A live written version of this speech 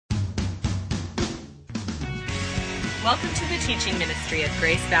Welcome to the teaching ministry of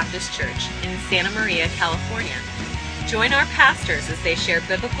Grace Baptist Church in Santa Maria, California. Join our pastors as they share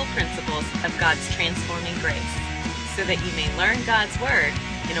biblical principles of God's transforming grace, so that you may learn God's Word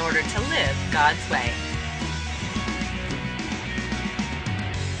in order to live God's way.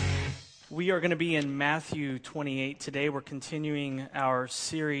 We are going to be in Matthew 28 today. We're continuing our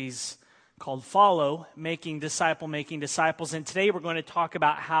series called Follow, making disciples. And today we're going to talk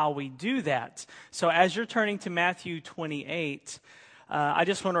about how we do that. So as you're turning to Matthew 28, I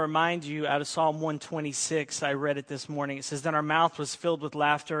just want to remind you out of Psalm 126, I read it this morning. It says, "Then our mouth was filled with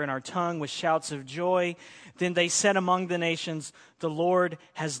laughter and our tongue with shouts of joy. Then they said among the nations, the Lord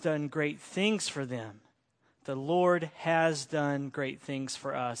has done great things for them." The Lord has done great things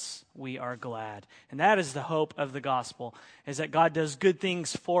for us. We are glad. And that is the hope of the gospel, is that God does good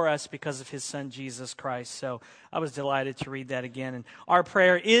things for us because of his son, Jesus Christ. So I was delighted to read that again. And our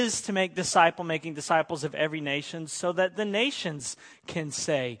prayer is to make making disciples of every nation, so that the nations can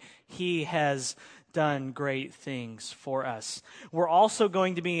say, he has done great things for us. We're also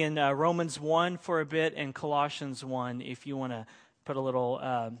going to be in Romans 1 for a bit and Colossians 1, if you want to put a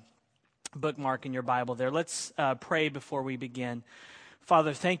little bookmark in your Bible there. Let's pray before we begin.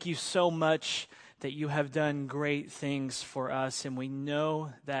 Father, thank you so much that you have done great things for us, and we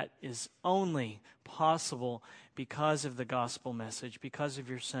know that is only possible because of the gospel message, because of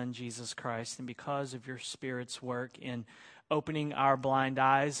your Son, Jesus Christ, and because of your Spirit's work in opening our blind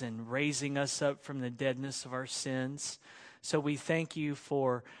eyes and raising us up from the deadness of our sins. So we thank you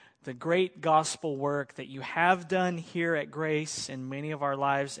for the great gospel work that you have done here at Grace in many of our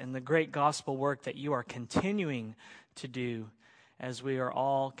lives, and the great gospel work that you are continuing to do as we are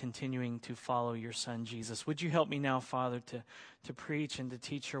all continuing to follow your Son, Jesus. Would you help me now, Father, to preach and to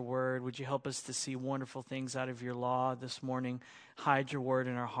teach your word? Would you help us to see wonderful things out of your law this morning? Hide your word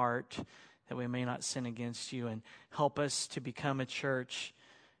in our heart that we may not sin against you, and help us to become a church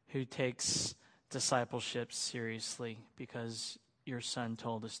who takes discipleship seriously, because your Son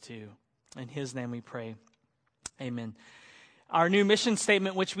told us to. In his name we pray. Amen. Our new mission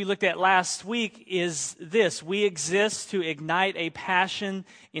statement, which we looked at last week, is this: we exist to ignite a passion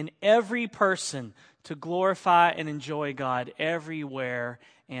in every person to glorify and enjoy God everywhere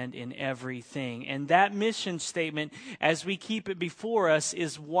and in everything. And that mission statement, as we keep it before us,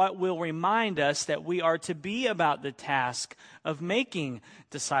 is what will remind us that we are to be about the task of making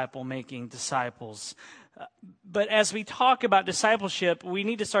disciples. But as we talk about discipleship, we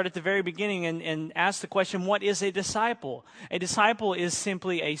need to start at the very beginning and ask the question, what is a disciple? A disciple is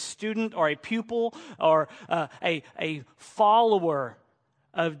simply a student or a pupil or a follower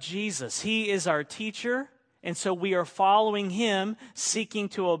of Jesus. He is our teacher, and so we are following him, seeking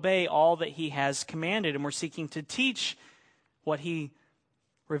to obey all that he has commanded, and we're seeking to teach what he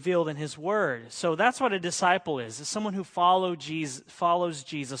revealed in his word. So that's what a disciple is. It's someone who follows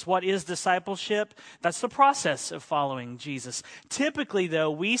Jesus. What is discipleship? That's the process of following Jesus. Typically, though,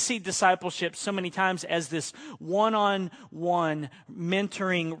 we see discipleship so many times as this one-on-one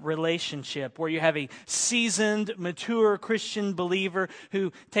mentoring relationship where you have a seasoned, mature Christian believer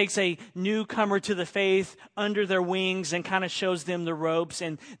who takes a newcomer to the faith under their wings and kind of shows them the ropes.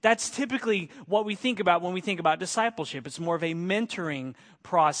 And that's typically what we think about when we think about discipleship. It's more of a mentoring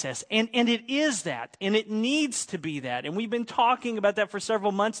process. And it is that, and it needs to be that. And we've been talking about that for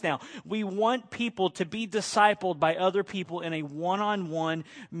several months now. We want people to be discipled by other people in a one-on-one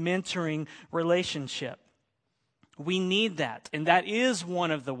mentoring relationship. We need that, and that is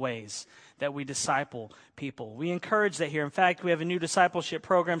one of the ways that we disciple people. We encourage that here. In fact, we have a new discipleship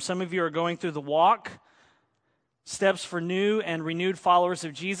program. Some of you are going through the walk, Steps for New and Renewed Followers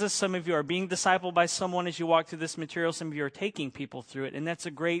of Jesus. Some of you are being discipled by someone as you walk through this material. Some of you are taking people through it. And that's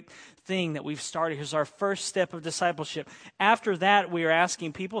a great thing that we've started. Here's our first step of discipleship. After that, we are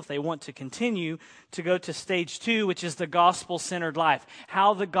asking people, if they want to continue, to go to stage 2, which is the gospel-centered life.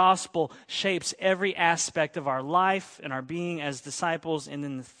 How the gospel shapes every aspect of our life and our being as disciples. And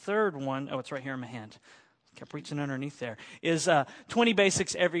then the third one, it's right here in my hand. Kept reaching underneath there, is 20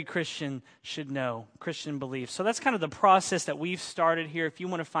 basics every Christian should know, Christian beliefs. So that's kind of the process that we've started here. If you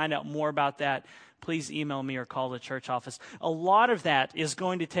want to find out more about that, please email me or call the church office. A lot of that is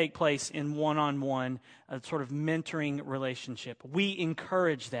going to take place in one-on-one, sort of mentoring relationship. We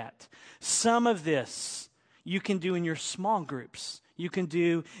encourage that. Some of this you can do in your small groups. You can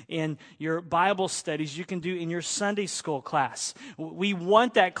do in your Bible studies. You can do in your Sunday school class. We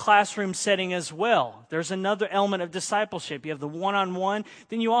want that classroom setting as well. There's another element of discipleship. You have the one-on-one.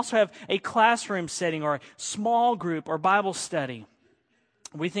 Then you also have a classroom setting or a small group or Bible study.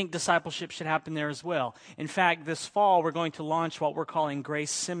 We think discipleship should happen there as well. In fact, this fall, we're going to launch what we're calling Grace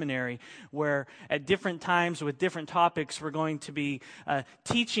Seminary, where at different times with different topics, we're going to be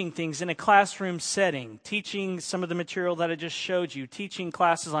teaching things in a classroom setting, teaching some of the material that I just showed you, teaching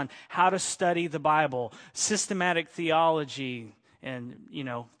classes on how to study the Bible, systematic theology, and,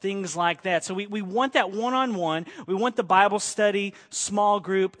 things like that. So we want that one-on-one. We want the Bible study, small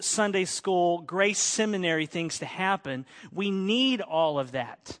group, Sunday school, Grace Seminary things to happen. We need all of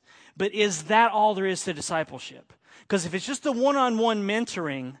that. But is that all there is to discipleship? Because if it's just the one-on-one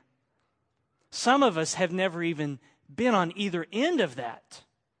mentoring, some of us have never even been on either end of that.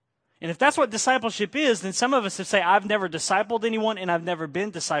 And if that's what discipleship is, then some of us have said, I've never discipled anyone and I've never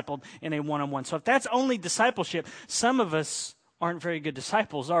been discipled in a one-on-one. So if that's only discipleship, some of us aren't very good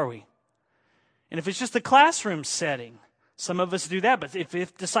disciples, are we? And if it's just a classroom setting, some of us do that. But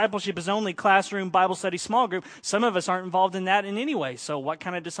if discipleship is only classroom, Bible study, small group, some of us aren't involved in that in any way. So what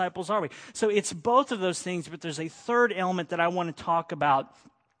kind of disciples are we? So it's both of those things, but there's a third element that I want to talk about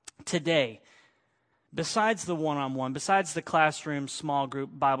today. Besides the one-on-one, besides the classroom, small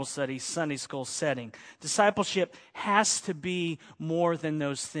group, Bible study, Sunday school setting, discipleship has to be more than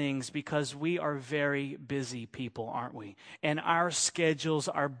those things because we are very busy people, aren't we? And our schedules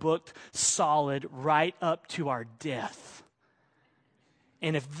are booked solid right up to our death.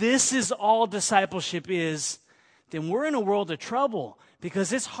 And if this is all discipleship is, then we're in a world of trouble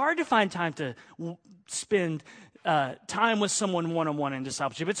because it's hard to find time to spend time with someone one-on-one in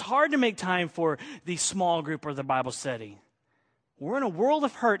discipleship. It's hard to make time for the small group or the Bible study. We're in a world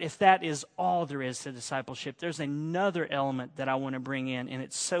of hurt if that is all there is to discipleship. There's another element that I want to bring in, and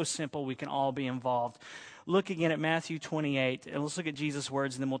it's so simple we can all be involved. Look again at Matthew 28, and let's look at Jesus'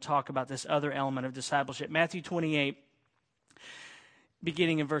 words, and then we'll talk about this other element of discipleship. Matthew 28,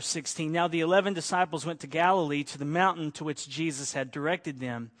 beginning in verse 16. Now the 11 disciples went to Galilee, to the mountain to which Jesus had directed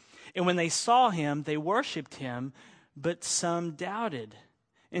them. And when they saw him, they worshipped him, but some doubted.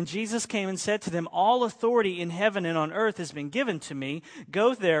 And Jesus came and said to them, all authority in heaven and on earth has been given to me.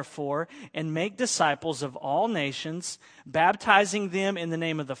 Go therefore and make disciples of all nations, baptizing them in the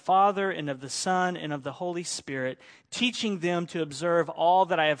name of the Father and of the Son and of the Holy Spirit, teaching them to observe all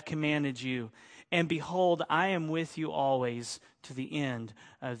that I have commanded you. And behold, I am with you always to the end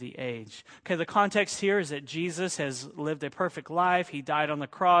of the age. Okay, the context here is that Jesus has lived a perfect life. He died on the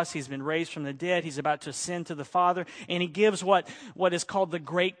cross. He's been raised from the dead. He's about to ascend to the Father. And he gives what is called the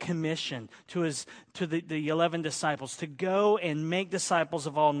Great Commission to the 11 disciples, to go and make disciples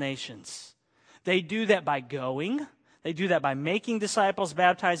of all nations. They do that by going. They do that by making disciples,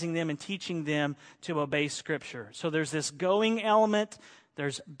 baptizing them, and teaching them to obey Scripture. So there's this going element,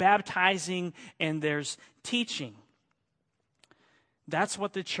 there's baptizing, and there's teaching. That's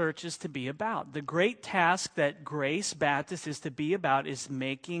what the church is to be about. The great task that Grace Baptist is to be about is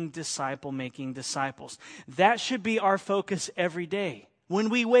making disciples. That should be our focus every day. When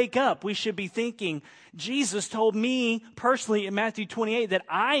we wake up, we should be thinking, Jesus told me personally in Matthew 28 that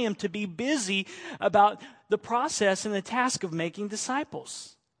I am to be busy about the process and the task of making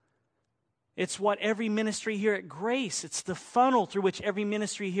disciples. It's what every ministry here at Grace, it's the funnel through which every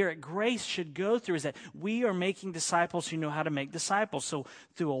ministry here at Grace should go through, is that we are making disciples who know how to make disciples. So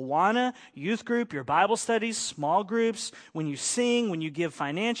through Awana, youth group, your Bible studies, small groups, when you sing, when you give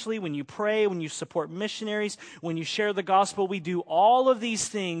financially, when you pray, when you support missionaries, when you share the gospel, we do all of these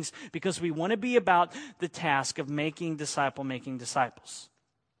things because we want to be about the task of making disciples.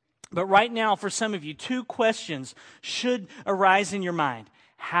 But right now, for some of you, two questions should arise in your mind.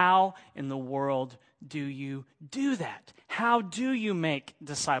 How in the world do you do that? How do you make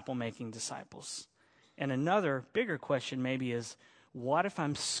disciples? And another bigger question maybe is, what if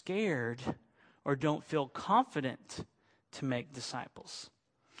I'm scared or don't feel confident to make disciples?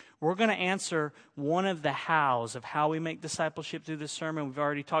 We're going to answer one of the hows of how we make discipleship through this sermon. We've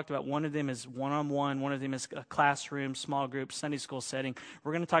already talked about one of them is one-on-one, one of them is a classroom, small group, Sunday school setting.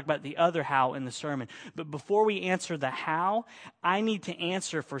 We're going to talk about the other how in the sermon. But before we answer the how, I need to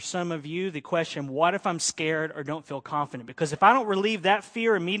answer for some of you the question, what if I'm scared or don't feel confident? Because if I don't relieve that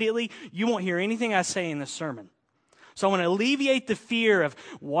fear immediately, you won't hear anything I say in the sermon. So I want to alleviate the fear of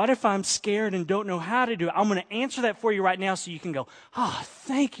what if I'm scared and don't know how to do it. I'm going to answer that for you right now so you can go,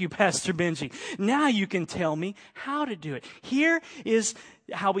 thank you, Pastor Benji. Now you can tell me how to do it. Here is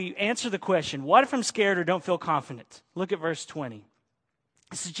how we answer the question, what if I'm scared or don't feel confident? Look at verse 20.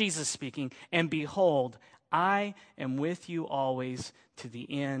 This is Jesus speaking. And behold, I am with you always to the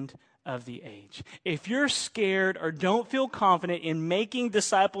end of the age. If you're scared or don't feel confident in making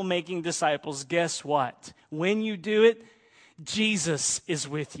disciples, guess what? When you do it, Jesus is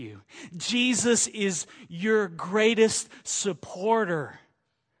with you. Jesus is your greatest supporter.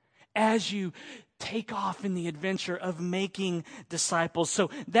 as you take off in the adventure of making disciples. So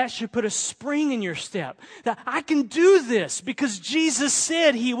that should put a spring in your step. That I can do this because Jesus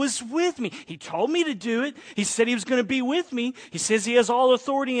said he was with me. He told me to do it. He said he was going to be with me. He says he has all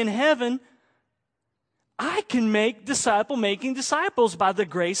authority in heaven. I can make making disciples by the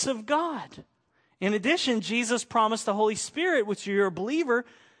grace of God. In addition, Jesus promised the Holy Spirit, which you're a believer,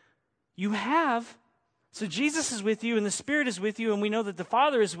 you have. So Jesus is with you and the Spirit is with you, and we know that the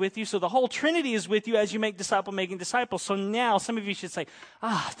Father is with you, so the whole Trinity is with you as you make making disciples. So now some of you should say,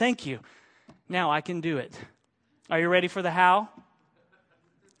 thank you. Now I can do it. Are you ready for the how?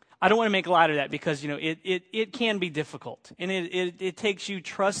 I don't want to make light of that because, it can be difficult, and it takes you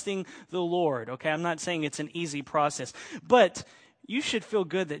trusting the Lord, okay? I'm not saying it's an easy process, but you should feel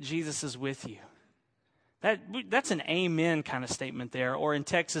good that Jesus is with you. That's an amen kind of statement there, or in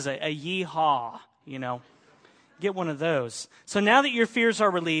Texas, a yeehaw. Get one of those. So now that your fears are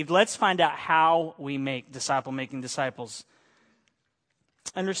relieved, let's find out how we make making disciples.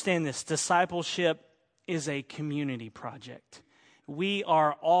 Understand this, discipleship is a community project. We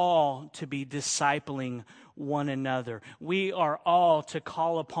are all to be discipling one another. We are all to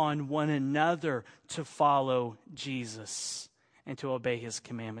call upon one another to follow Jesus and to obey his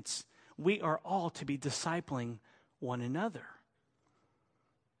commandments. We are all to be discipling one another.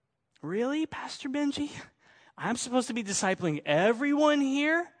 Really, Pastor Benji? I'm supposed to be discipling everyone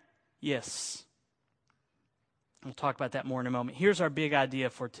here? Yes. We'll talk about that more in a moment. Here's our big idea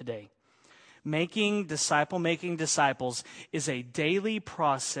for today. Making disciples is a daily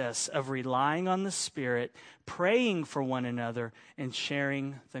process of relying on the Spirit, praying for one another, and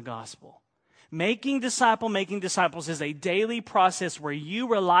sharing the gospel. Making disciples is a daily process where you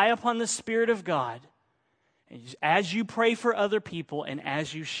rely upon the Spirit of God as you pray for other people and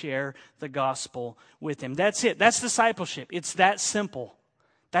as you share the gospel with them. That's it. That's discipleship. It's that simple.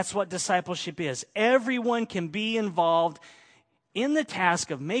 That's what discipleship is. Everyone can be involved in the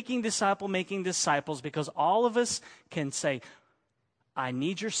task of making disciples because all of us can say, I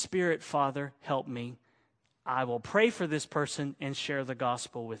need your Spirit, Father, help me. I will pray for this person and share the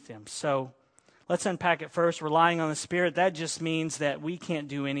gospel with them. So let's unpack it first. Relying on the Spirit, that just means that we can't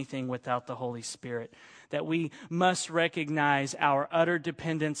do anything without the Holy Spirit. That we must recognize our utter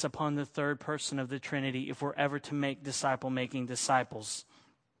dependence upon the third person of the Trinity if we're ever to make making disciples.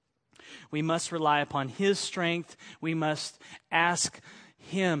 We must rely upon his strength. We must ask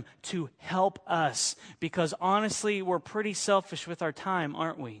him to help us because honestly, we're pretty selfish with our time,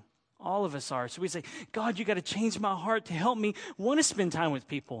 aren't we? All of us are. So we say, God, you got to change my heart to help me want to spend time with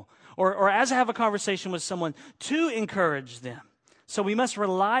people. Or as I have a conversation with someone, to encourage them. So we must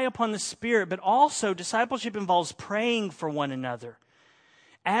rely upon the Spirit, but also discipleship involves praying for one another.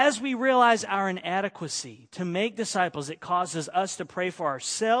 As we realize our inadequacy to make disciples, it causes us to pray for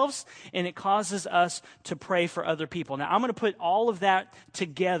ourselves and it causes us to pray for other people. Now, I'm going to put all of that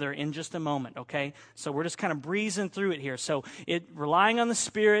together in just a moment, okay? So we're just kind of breezing through it here. So relying on the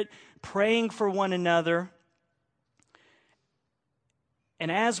Spirit, praying for one another.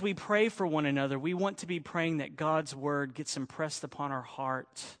 And as we pray for one another, we want to be praying that God's word gets impressed upon our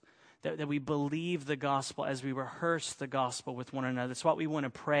heart, that we believe the gospel as we rehearse the gospel with one another. That's what we want to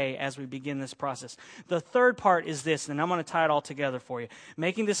pray as we begin this process. The third part is this, and I'm going to tie it all together for you.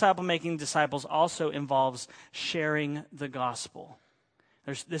 Making disciples also involves sharing the gospel.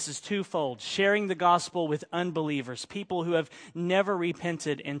 This is twofold. Sharing the gospel with unbelievers, people who have never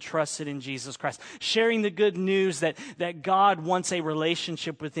repented and trusted in Jesus Christ. Sharing the good news that God wants a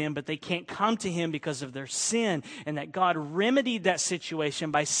relationship with them, but they can't come to him because of their sin, and that God remedied that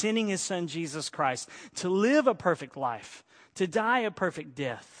situation by sending his son Jesus Christ to live a perfect life, to die a perfect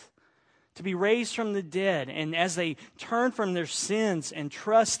death, to be raised from the dead. And as they turn from their sins and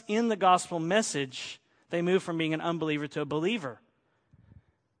trust in the gospel message, they move from being an unbeliever to a believer.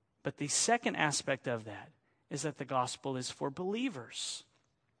 But the second aspect of that is that the gospel is for believers.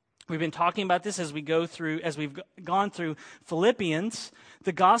 We've been talking about this as we've gone through Philippians.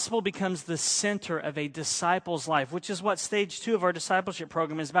 The gospel becomes the center of a disciple's life, which is what stage 2 of our discipleship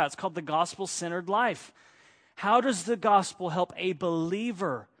program is about. It's called the gospel-centered life. How does the gospel help a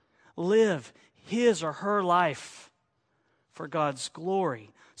believer live his or her life for God's glory?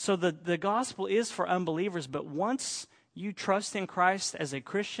 So the gospel is for unbelievers, but once you trust in Christ as a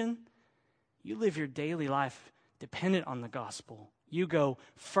Christian, you live your daily life dependent on the gospel. You go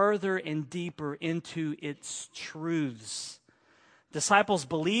further and deeper into its truths. Disciples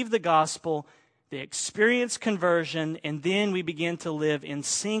believe the gospel, They experience conversion, and then we begin to live in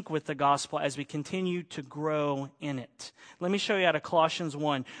sync with the gospel as we continue to grow in it. Let me show you out of Colossians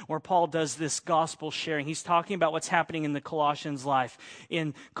 1, where Paul does this gospel sharing. He's talking about what's happening in the Colossians' life.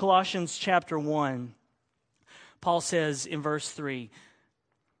 In Colossians chapter 1, Paul says in verse 3,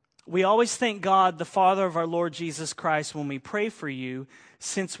 "We always thank God, the Father of our Lord Jesus Christ, when we pray for you,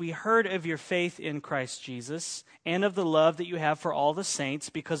 since we heard of your faith in Christ Jesus and of the love that you have for all the saints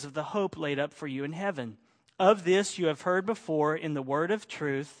because of the hope laid up for you in heaven. Of this you have heard before in the word of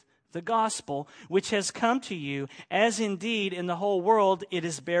truth, the gospel, which has come to you, as indeed in the whole world it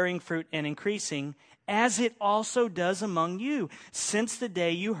is bearing fruit and increasing, as it also does among you, since the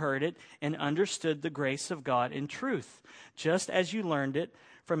day you heard it and understood the grace of God in truth, just as you learned it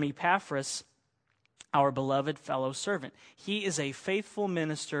from Epaphras, our beloved fellow servant. He is a faithful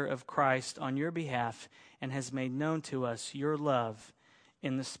minister of Christ on your behalf and has made known to us your love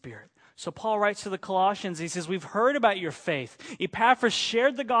in the Spirit." So Paul writes to the Colossians, he says, we've heard about your faith. Epaphras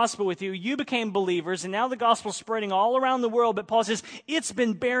shared the gospel with you. You became believers, and now the gospel's spreading all around the world. But Paul says, it's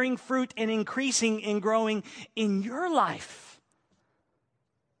been bearing fruit and increasing and growing in your life.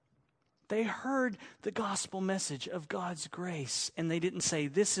 They heard the gospel message of God's grace, and they didn't say,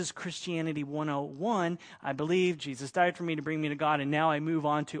 this is Christianity 101. I believe Jesus died for me to bring me to God, and now I move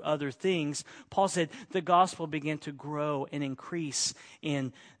on to other things. Paul said the gospel began to grow and increase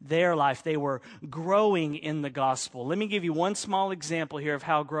in their life. They were growing in the gospel. Let me give you one small example here of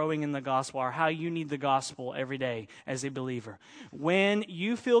how growing in the gospel, or how you need the gospel every day as a believer. When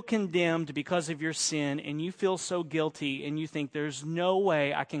you feel condemned because of your sin, and you feel so guilty, and you think there's no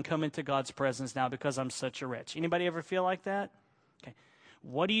way I can come into God's presence now because I'm such a wretch. Anybody ever feel like that? Okay.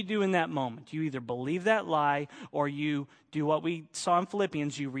 What do you do in that moment? You either believe that lie, or you do what we saw in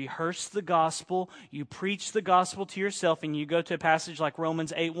Philippians. You rehearse the gospel, you preach the gospel to yourself, and you go to a passage like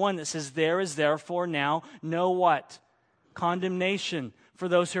Romans 8:1 that says, there is therefore now no what? Condemnation for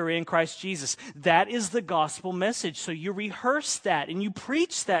those who are in Christ Jesus. That is the gospel message. So you rehearse that and you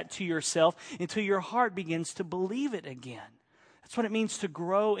preach that to yourself until your heart begins to believe it again. That's what it means to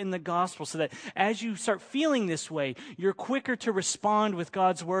grow in the gospel, so that as you start feeling this way, you're quicker to respond with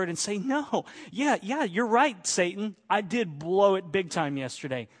God's word and say, no, yeah, you're right, Satan. I did blow it big time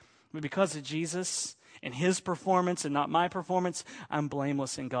yesterday. But because of Jesus and his performance and not my performance, I'm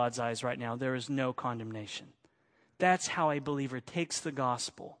blameless in God's eyes right now. There is no condemnation. That's how a believer takes the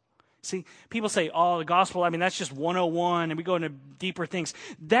gospel. See, people say, oh, the gospel, that's just 101, and we go into deeper things.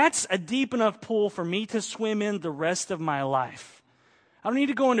 That's a deep enough pool for me to swim in the rest of my life. I don't need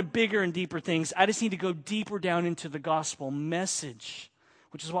to go into bigger and deeper things. I just need to go deeper down into the gospel message,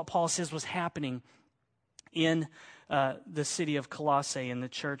 which is what Paul says was happening in the city of Colossae, in the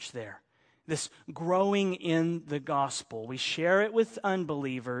church there. This growing in the gospel. We share it with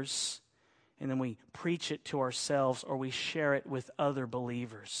unbelievers, and then we preach it to ourselves, or we share it with other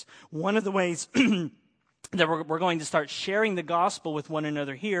believers. One of the ways that we're going to start sharing the gospel with one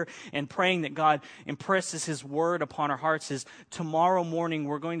another here and praying that God impresses his word upon our hearts is tomorrow morning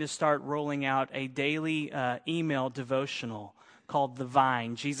we're going to start rolling out a daily email devotional called The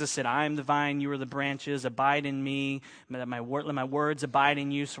Vine. Jesus said, I am the vine, you are the branches, abide in me, let my words abide in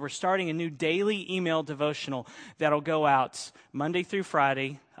you. So we're starting a new daily email devotional that'll go out Monday through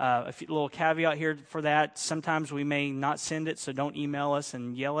Friday. A little caveat here for that. Sometimes we may not send it, so don't email us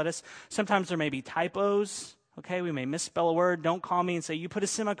and yell at us. Sometimes there may be typos. Okay, we may misspell a word. Don't call me and say, you put a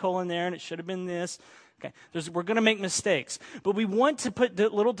semicolon there and it should have been this. Okay, we're going to make mistakes. But we want to put the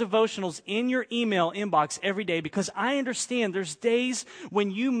little devotionals in your email inbox every day, because I understand there's days when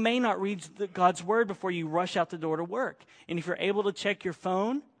you may not read God's word before you rush out the door to work. And if you're able to check your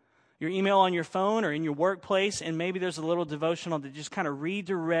phone, your email on your phone or in your workplace, and maybe there's a little devotional that just kind of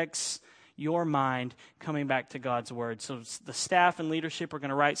redirects your mind coming back to God's word. So the staff and leadership are going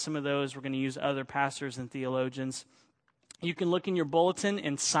to write some of those. We're going to use other pastors and theologians. You can look in your bulletin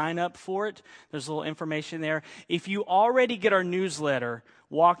and sign up for it. There's a little information there. If you already get our newsletter,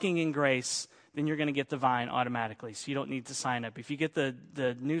 Walking in Grace, then you're going to get the Vine automatically, so you don't need to sign up. If you get the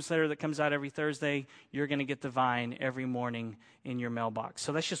newsletter that comes out every Thursday, you're going to get the Vine every morning in your mailbox.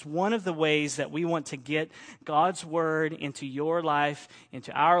 So that's just one of the ways that we want to get God's word into your life,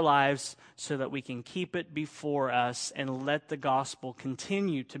 into our lives, so that we can keep it before us and let the gospel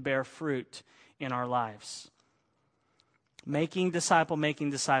continue to bear fruit in our lives. Making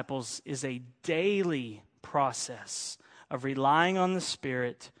disciples is a daily process of relying on the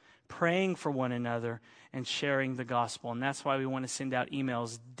Spirit, praying for one another, and sharing the gospel. And that's why we want to send out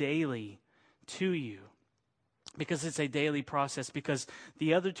emails daily to you, because it's a daily process. Because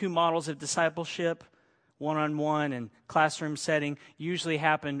the other two models of discipleship, one-on-one and classroom setting usually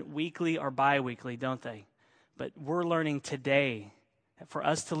happen weekly or bi-weekly, don't they? But we're learning today that for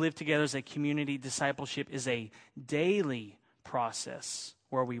us to live together as a community, discipleship is a daily process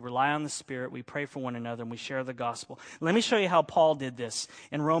where we rely on the Spirit, we pray for one another, and we share the gospel. Let me show you how Paul did this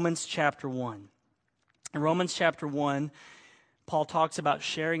in Romans chapter 1. In Romans chapter 1, Paul talks about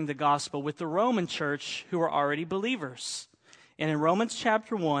sharing the gospel with the Roman church who are already believers. And in Romans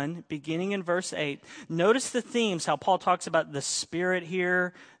chapter 1, beginning in verse 8, notice the themes, how Paul talks about the Spirit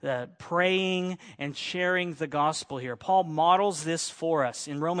here, the praying and sharing the gospel here. Paul models this for us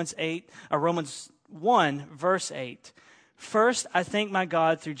in Romans 1, verse 8. First, I thank my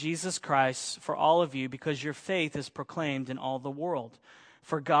God through Jesus Christ for all of you, because your faith is proclaimed in all the world.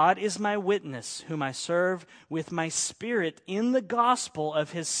 For God is my witness, whom I serve with my spirit in the gospel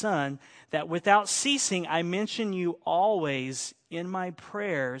of his Son, that without ceasing I mention you always in my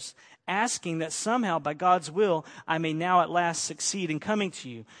prayers, asking that somehow by God's will I may now at last succeed in coming to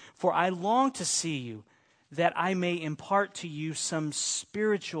you. For I long to see you, that I may impart to you some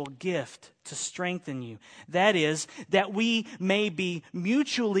spiritual gift to strengthen you. That is, that we may be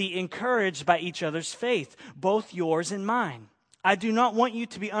mutually encouraged by each other's faith, both yours and mine. I do not want you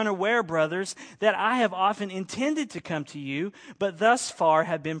to be unaware, brothers, that I have often intended to come to you, but thus far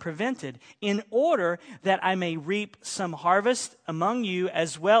have been prevented, in order that I may reap some harvest among you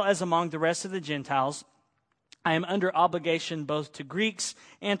as well as among the rest of the Gentiles. I am under obligation both to Greeks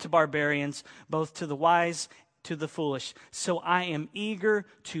and to barbarians, both to the wise, to the foolish. So I am eager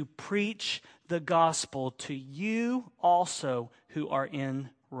to preach the gospel to you also who are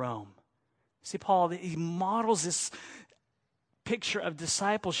in Rome. See, Paul, he models this picture of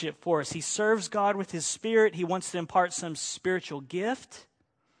discipleship for us. He serves God with his Spirit. He wants to impart some spiritual gift.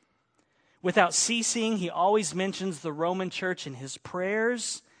 Without ceasing, he always mentions the Roman church in his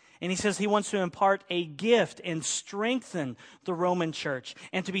prayers. And he says he wants to impart a gift and strengthen the Roman church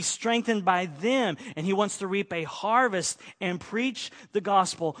and to be strengthened by them. And he wants to reap a harvest and preach the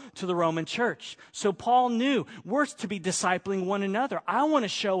gospel to the Roman church. So Paul knew we're to be discipling one another. I want to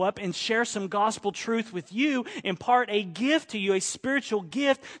show up and share some gospel truth with you, impart a gift to you, a spiritual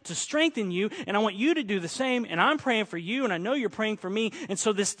gift to strengthen you. And I want you to do the same. And I'm praying for you, and I know you're praying for me. And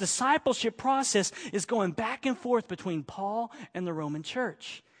so this discipleship process is going back and forth between Paul and the Roman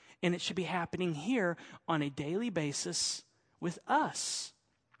church. And it should be happening here on a daily basis with us.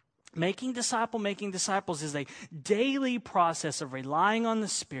 Making disciples is a daily process of relying on the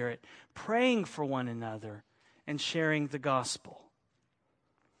Spirit, praying for one another, and sharing the gospel.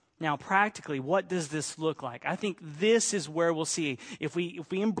 Now, practically, what does this look like? I think this is where we'll see, if we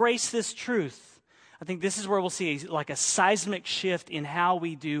embrace this truth, I think this is where we'll see like a seismic shift in how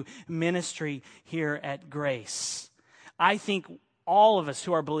we do ministry here at Grace. I think all of us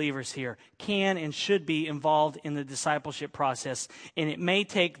who are believers here can and should be involved in the discipleship process, and it may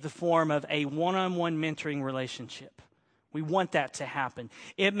take the form of a one-on-one mentoring relationship. We want that to happen.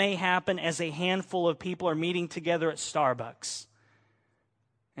 It may happen as a handful of people are meeting together at Starbucks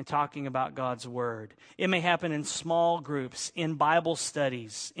and talking about God's Word. It may happen in small groups, in Bible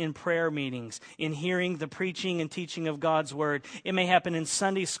studies, in prayer meetings, in hearing the preaching and teaching of God's Word. It may happen in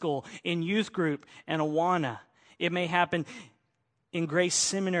Sunday school, in youth group, and Awana. It may happen in Grace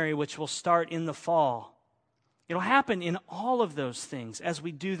Seminary, which will start in the fall. It'll happen in all of those things as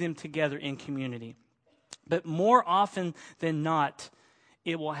we do them together in community. But more often than not,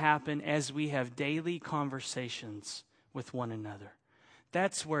 it will happen as we have daily conversations with one another.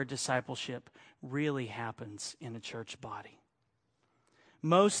 That's where discipleship really happens in a church body.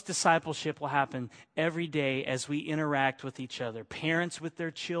 Most discipleship will happen every day as we interact with each other. Parents with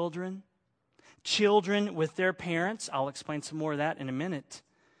their children, children with their parents. I'll explain some more of that in a minute.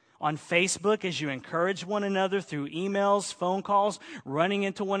 On Facebook, as you encourage one another through emails, phone calls, running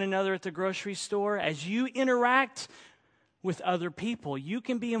into one another at the grocery store. As you interact with other people, you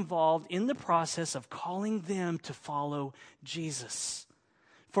can be involved in the process of calling them to follow Jesus.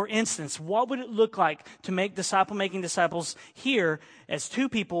 For instance, what would it look like to make disciple-making disciples here as two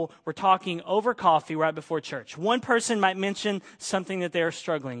people were talking over coffee right before church? One person might mention something that they're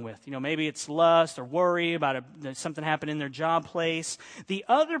struggling with. Maybe it's lust or worry about something happened in their job place. The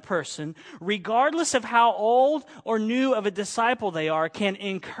other person, regardless of how old or new of a disciple they are, can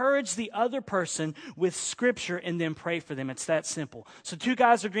encourage the other person with Scripture and then pray for them. It's that simple. So two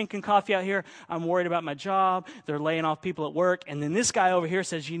guys are drinking coffee out here. I'm worried about my job. They're laying off people at work. And then this guy over here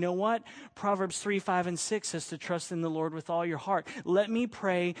says, you know what? Proverbs 3, 5, and 6 says to trust in the Lord with all your heart. Let me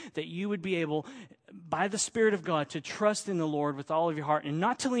pray that you would be able by the Spirit of God, to trust in the Lord with all of your heart and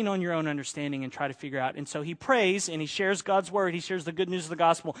not to lean on your own understanding and try to figure out. And so he prays and he shares God's word. He shares the good news of the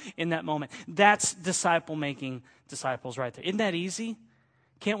gospel in that moment. That's disciple-making disciples right there. Isn't that easy?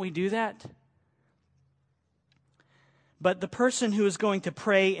 Can't we do that? But the person who is going to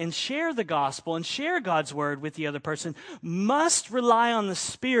pray and share the gospel and share God's word with the other person must rely on the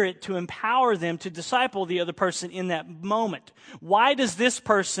Spirit to empower them to disciple the other person in that moment. Why does this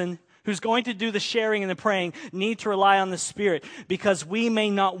person who's going to do the sharing and the praying need to rely on the Spirit? Because we may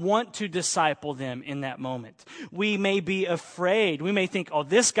not want to disciple them in that moment. We may be afraid. We may think, oh,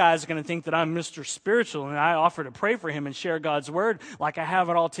 this guy's going to think that I'm Mr. Spiritual and I offer to pray for him and share God's word like I have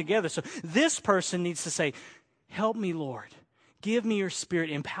it all together. So this person needs to say, help me, Lord. Give me your Spirit.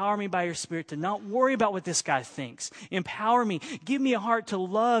 Empower me by your Spirit to not worry about what this guy thinks. Empower me. Give me a heart to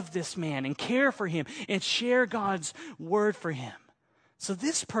love this man and care for him and share God's word for him. So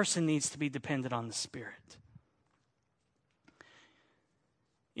this person needs to be dependent on the Spirit.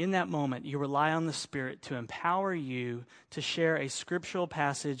 In that moment, you rely on the Spirit to empower you to share a scriptural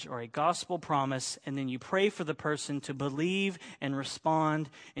passage or a gospel promise, and then you pray for the person to believe and respond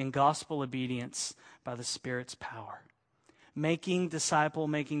in gospel obedience by the Spirit's power. Making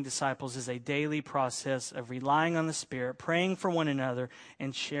disciples is a daily process of relying on the Spirit, praying for one another,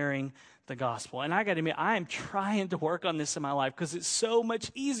 and sharing the gospel. And I got to admit, I am trying to work on this in my life because it's so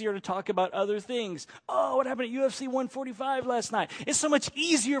much easier to talk about other things. Oh, what happened at UFC 145 last night? It's so much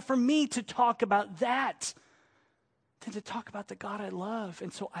easier for me to talk about that than to talk about the God I love.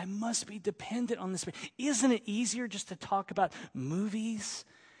 And so I must be dependent on the Spirit. Isn't it easier just to talk about movies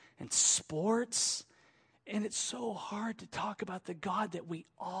and sports? And it's so hard to talk about the God that we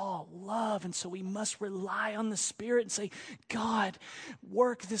all love. And so we must rely on the Spirit and say, God,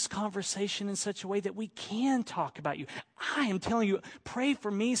 work this conversation in such a way that we can talk about you. I am telling you, pray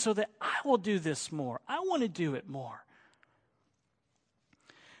for me so that I will do this more. I want to do it more.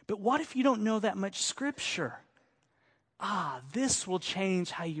 But what if you don't know that much Scripture? This will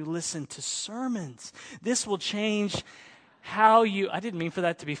change how you listen to sermons. This will change how you, I didn't mean for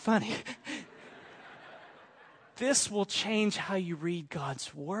that to be funny. This will change how you read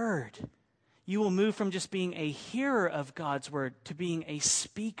God's word. You will move from just being a hearer of God's word to being a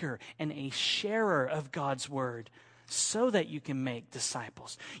speaker and a sharer of God's word so that you can make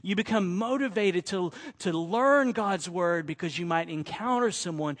disciples. You become motivated to learn God's word because you might encounter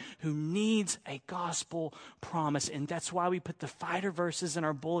someone who needs a gospel promise. And that's why we put the fighter verses in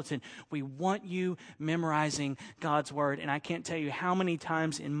our bulletin. We want you memorizing God's word. And I can't tell you how many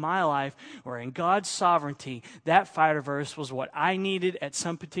times in my life where in God's sovereignty, that fighter verse was what I needed at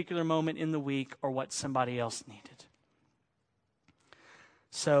some particular moment in the week or what somebody else needed.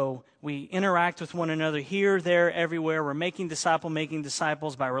 So we interact with one another here, there, everywhere. We're making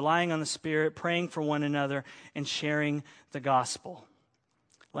disciples by relying on the Spirit, praying for one another, and sharing the gospel.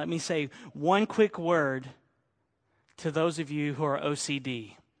 Let me say one quick word to those of you who are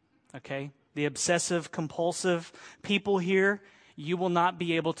OCD, okay? The obsessive-compulsive people here, you will not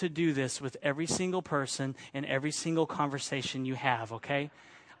be able to do this with every single person and every single conversation you have, okay?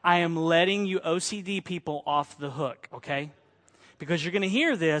 I am letting you OCD people off the hook, okay? Because you're going to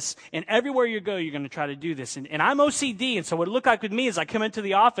hear this, and everywhere you go, you're going to try to do this. And I'm OCD, and so what it looked like with me is I come into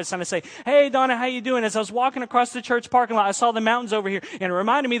the office, and I say, hey, Donna, how you doing? As I was walking across the church parking lot, I saw the mountains over here, and it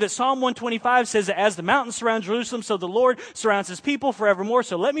reminded me that Psalm 125 says that as the mountains surround Jerusalem, so the Lord surrounds his people forevermore.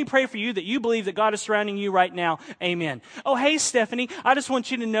 So let me pray for you that you believe that God is surrounding you right now. Amen. Oh, hey, Stephanie, I just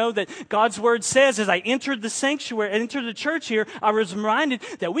want you to know that God's word says as I entered the sanctuary, entered the church here, I was reminded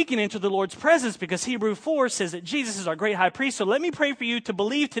that we can enter the Lord's presence because Hebrews 4 says that Jesus is our great high priest. So let me pray for you to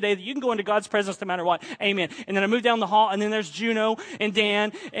believe today that you can go into God's presence no matter what. Amen. And then I move down the hall, and then there's Juno and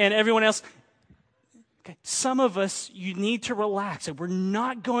Dan and everyone else. Okay. Some of us, you need to relax. And we're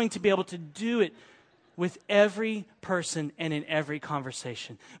not going to be able to do it with every person and in every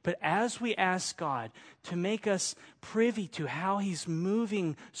conversation. But as we ask God to make us privy to how he's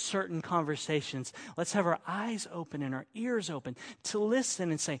moving certain conversations, let's have our eyes open and our ears open to listen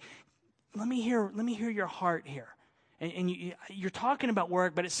and say, let me hear your heart here. And you're talking about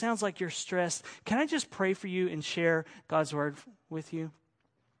work, but it sounds like you're stressed. Can I just pray for you and share God's word with you?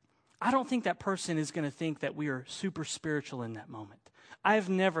 I don't think that person is going to think that we are super spiritual in that moment. I've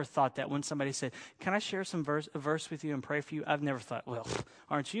never thought that when somebody said, can I share a verse with you and pray for you? I've never thought, well,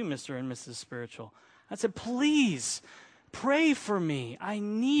 aren't you Mr. and Mrs. Spiritual? I said, please, pray for me. I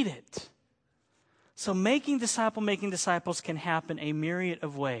need it. So making disciples can happen a myriad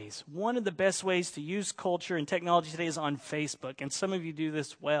of ways. One of the best ways to use culture and technology today is on Facebook, and some of you do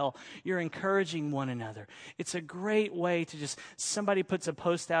this well. You're encouraging one another. It's a great way to just, somebody puts a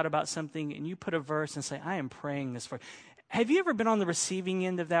post out about something, and you put a verse and say, I am praying this for you. Have you ever been on the receiving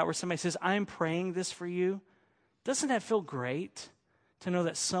end of that where somebody says, I'm praying this for you? Doesn't that feel great to know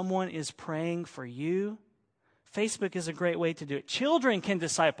that someone is praying for you? Facebook is a great way to do it. Children can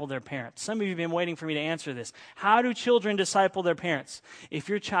disciple their parents. Some of you have been waiting for me to answer this. How do children disciple their parents? If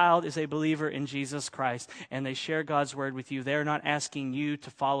your child is a believer in Jesus Christ and they share God's word with you, they're not asking you to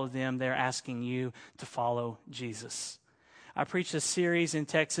follow them. They're asking you to follow Jesus. I preached a series in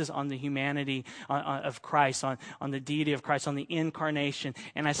Texas on the humanity of Christ, on the deity of Christ, on the incarnation.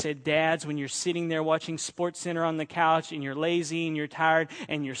 And I said, dads, when you're sitting there watching SportsCenter on the couch and you're lazy and you're tired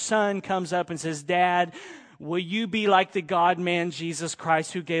and your son comes up and says, Dad, will you be like the God-man Jesus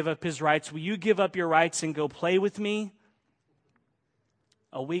Christ who gave up his rights? Will you give up your rights and go play with me?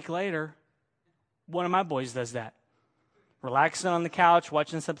 A week later, one of my boys does that. Relaxing on the couch,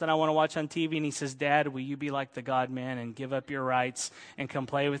 watching something I want to watch on TV, and he says, Dad, will you be like the God-man and give up your rights and come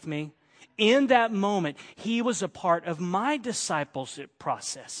play with me? In that moment, he was a part of my discipleship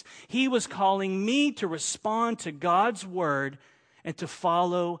process. He was calling me to respond to God's word and to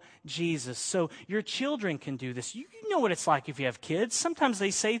follow Jesus. So your children can do this. You know what it's like if you have kids. Sometimes they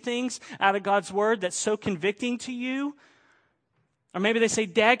say things out of God's word that's so convicting to you. Or maybe they say,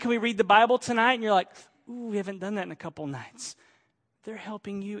 Dad, can we read the Bible tonight? And you're like, ooh, we haven't done that in a couple nights. They're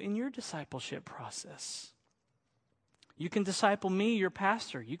helping you in your discipleship process. You can disciple me, your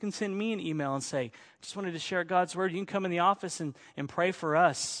pastor. You can send me an email and say, just wanted to share God's word. You can come in the office and pray for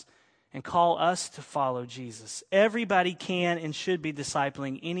us and call us to follow Jesus. Everybody can and should be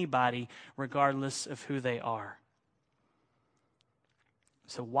discipling anybody regardless of who they are.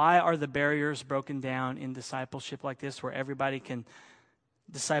 So why are the barriers broken down in discipleship like this where everybody can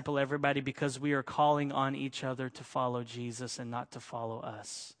disciple everybody? Because we are calling on each other to follow Jesus and not to follow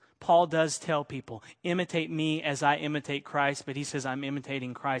us. Paul does tell people, imitate me as I imitate Christ, but he says, I'm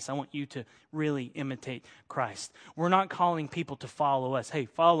imitating Christ. I want you to really imitate Christ. We're not calling people to follow us. Hey,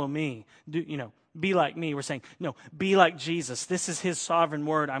 follow me. Be like me. We're saying, no, be like Jesus. This is his sovereign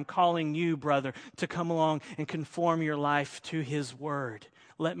word. I'm calling you, brother, to come along and conform your life to his word.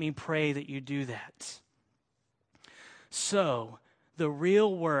 Let me pray that you do that. So, the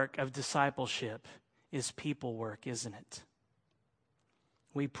real work of discipleship is people work, isn't it?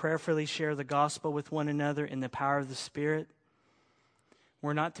 We prayerfully share the gospel with one another in the power of the Spirit.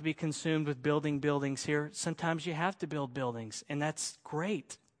 We're not to be consumed with building buildings here. Sometimes you have to build buildings, and that's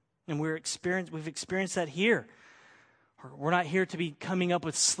great. And we've experienced that here. We're not here to be coming up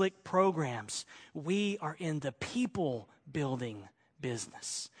with slick programs. We are in the people building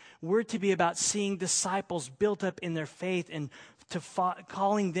business. We're to be about seeing disciples built up in their faith and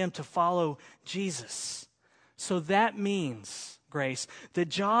calling them to follow Jesus. So that means, Grace, the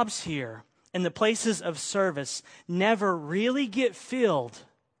jobs here and the places of service never really get filled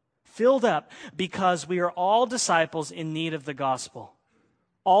up because we are all disciples in need of the gospel.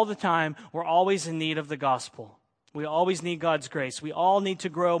 All the time, we're always in need of the gospel. We always need God's grace. We all need to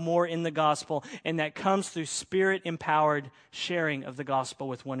grow more in the gospel, and that comes through Spirit-empowered sharing of the gospel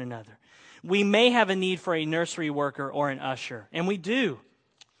with one another. We may have a need for a nursery worker or an usher, and we do.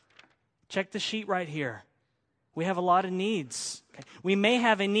 Check the sheet right here. We have a lot of needs. Okay? We may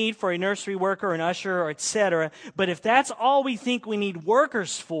have a need for a nursery worker, an usher, or etc., but if that's all we think we need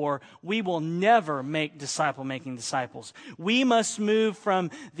workers for, we will never make disciple-making disciples. We must move from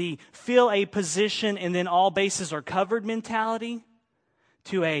the fill a position and then all bases are covered mentality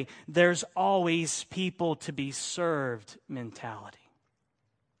to a there's always people to be served mentality.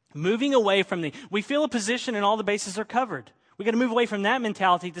 Moving away from we fill a position and all the bases are covered. We got to move away from that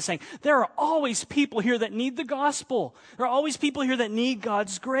mentality to saying, there are always people here that need the gospel. There are always people here that need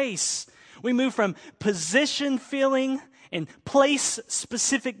God's grace. We move from position filling and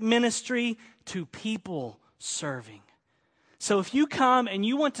place-specific ministry to people serving. So if you come and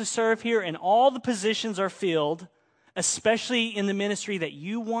you want to serve here and all the positions are filled, especially in the ministry that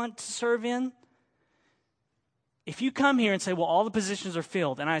you want to serve in, if you come here and say, well, all the positions are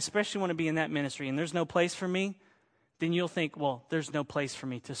filled, and I especially want to be in that ministry, and there's no place for me, then you'll think, well, there's no place for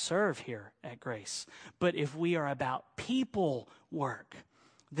me to serve here at Grace. But if we are about people work,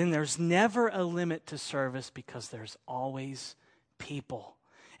 then there's never a limit to service because there's always people.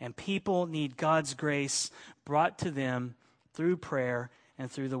 And people need God's grace brought to them through prayer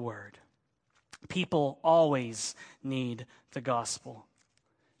and through the word. People always need the gospel.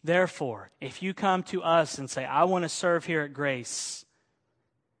 Therefore, if you come to us and say, I want to serve here at Grace,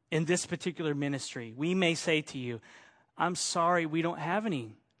 in this particular ministry. We may say to you, I'm sorry, we don't have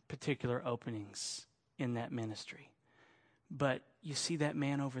any particular openings in that ministry. But you see that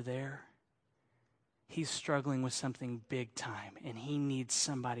man over there? He's struggling with something big time, and he needs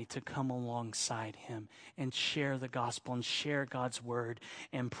somebody to come alongside him and share the gospel and share God's word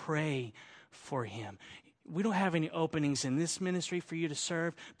and pray for him. We don't have any openings in this ministry for you to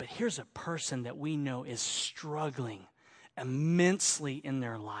serve, but here's a person that we know is struggling immensely in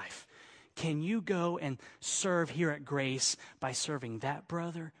their life. Can you go and serve here at Grace by serving that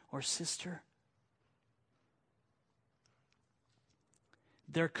brother or sister?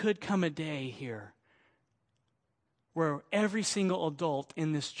 There could come a day here where every single adult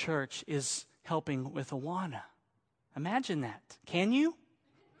in this church is helping with Awana. Imagine that. Can you?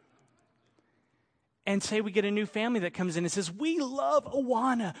 And say we get a new family that comes in and says, we love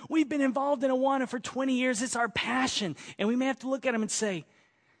Awana. We've been involved in Awana for 20 years. It's our passion. And we may have to look at them and say,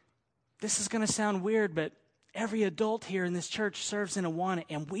 this is going to sound weird, but every adult here in this church serves in Awana,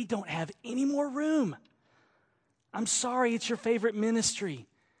 and we don't have any more room. I'm sorry, it's your favorite ministry.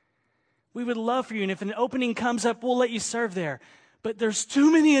 We would love for you, and if an opening comes up, we'll let you serve there. But there's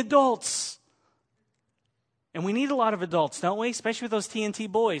too many adults. And we need a lot of adults, don't we? Especially with those TNT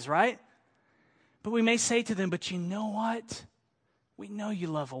boys, right? But we may say to them, but you know what? We know you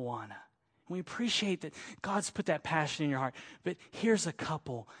love Awana. We appreciate that God's put that passion in your heart. But here's a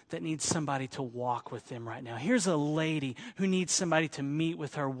couple that needs somebody to walk with them right now. Here's a lady who needs somebody to meet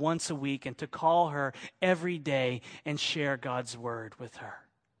with her once a week and to call her every day and share God's word with her.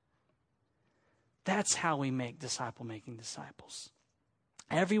 That's how we make disciple-making disciples.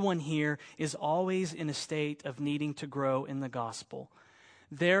 Everyone here is always in a state of needing to grow in the gospel.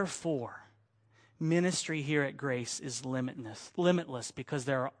 Therefore, ministry here at Grace is limitless because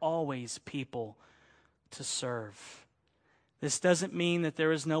there are always people to serve. This doesn't mean that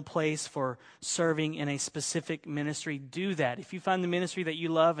there is no place for serving in a specific ministry. Do that. If you find the ministry that you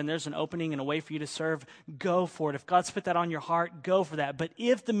love and there's an opening and a way for you to serve, go for it. If God's put that on your heart, go for that. But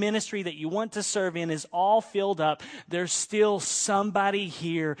if the ministry that you want to serve in is all filled up, there's still somebody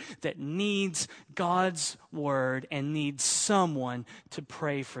here that needs God's word and needs someone to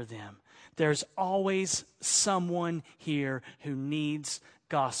pray for them. There's always someone here who needs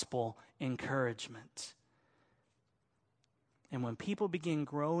gospel encouragement. And when people begin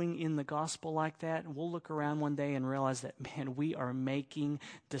growing in the gospel like that, we'll look around one day and realize that, man, we are making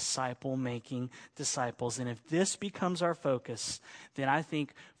disciples. And if this becomes our focus, then I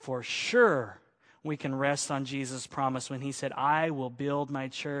think for sure we can rest on Jesus' promise when he said, I will build my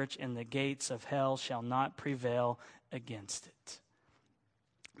church and the gates of hell shall not prevail against it.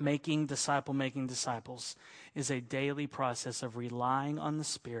 Making disciples is a daily process of relying on the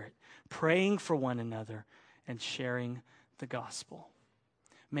Spirit, praying for one another, and sharing the gospel.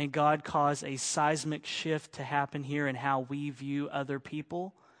 May God cause a seismic shift to happen here in how we view other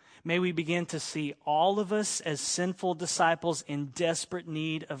people. May we begin to see all of us as sinful disciples in desperate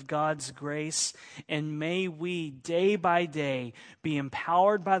need of God's grace. And may we, day by day, be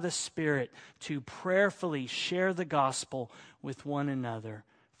empowered by the Spirit to prayerfully share the gospel with one another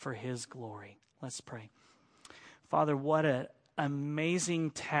for his glory. Let's pray. Father, what an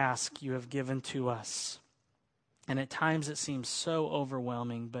amazing task you have given to us. And at times it seems so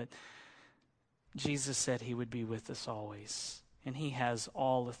overwhelming, but Jesus said he would be with us always. And he has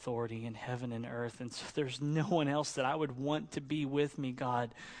all authority in heaven and earth. And so there's no one else that I would want to be with me,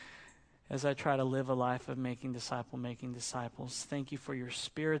 God, as I try to live a life of making disciples. Thank you for your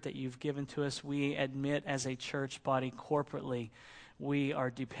Spirit that you've given to us. We admit as a church body corporately, we are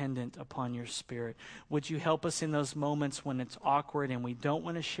dependent upon your Spirit. Would you help us in those moments when it's awkward and we don't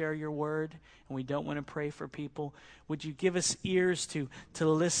want to share your word and we don't want to pray for people? Would you give us ears to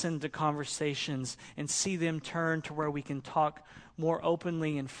listen to conversations and see them turn to where we can talk more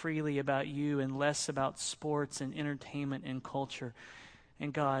openly and freely about you and less about sports and entertainment and culture?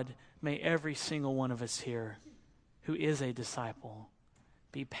 And God, may every single one of us here who is a disciple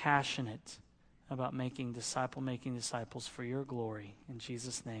be passionate about making disciples for your glory. In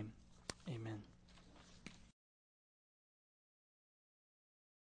Jesus' name, amen.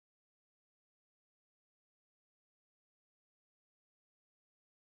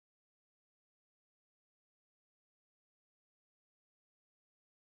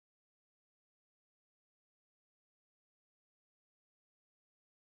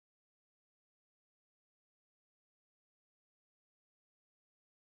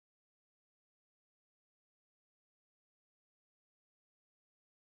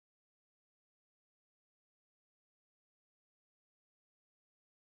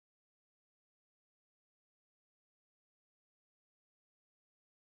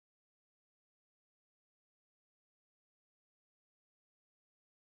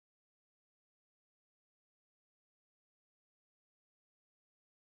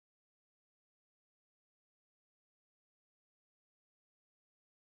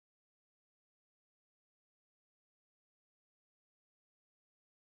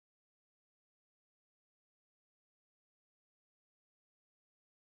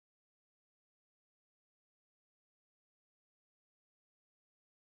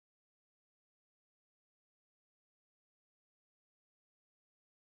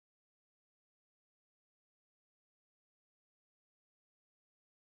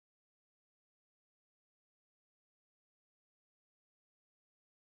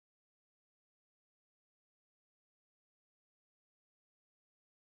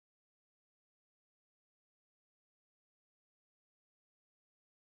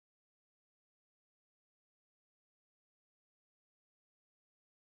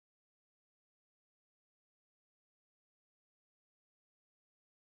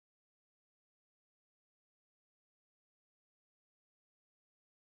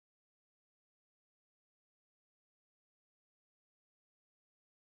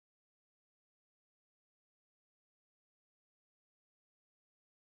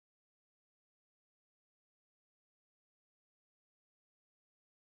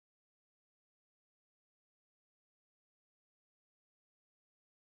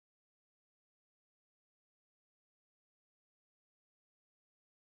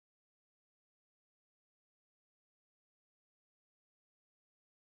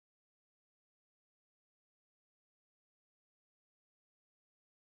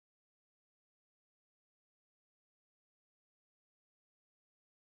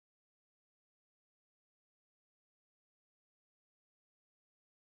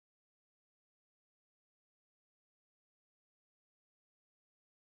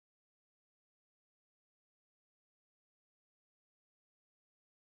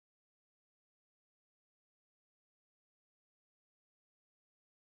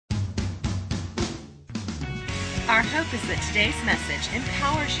 Our hope is that today's message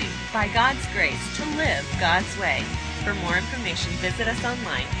empowers you, by God's grace, to live God's way. For more information, visit us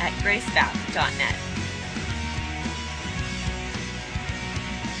online at gracebap.net.